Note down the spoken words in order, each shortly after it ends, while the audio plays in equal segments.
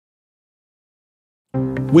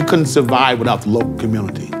We couldn't survive without the local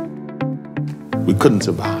community. We couldn't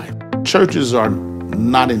survive. Churches are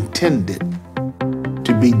not intended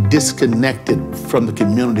to be disconnected from the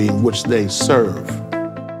community in which they serve.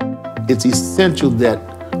 It's essential that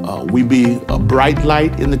we be a bright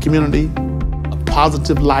light in the community, a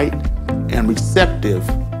positive light, and receptive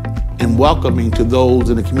and welcoming to those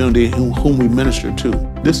in the community whom we minister to.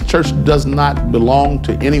 This church does not belong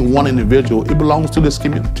to any one individual. It belongs to this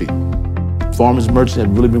community. Farmers Merchants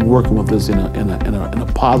have really been working with us in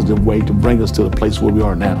a positive way to bring us to the place where we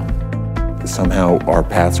are now. Somehow our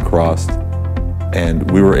paths crossed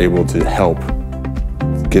and we were able to help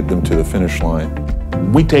get them to the finish line.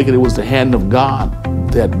 We take it was the hand of God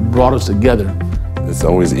that brought us together. It's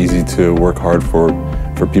always easy to work hard for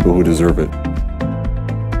people who deserve it.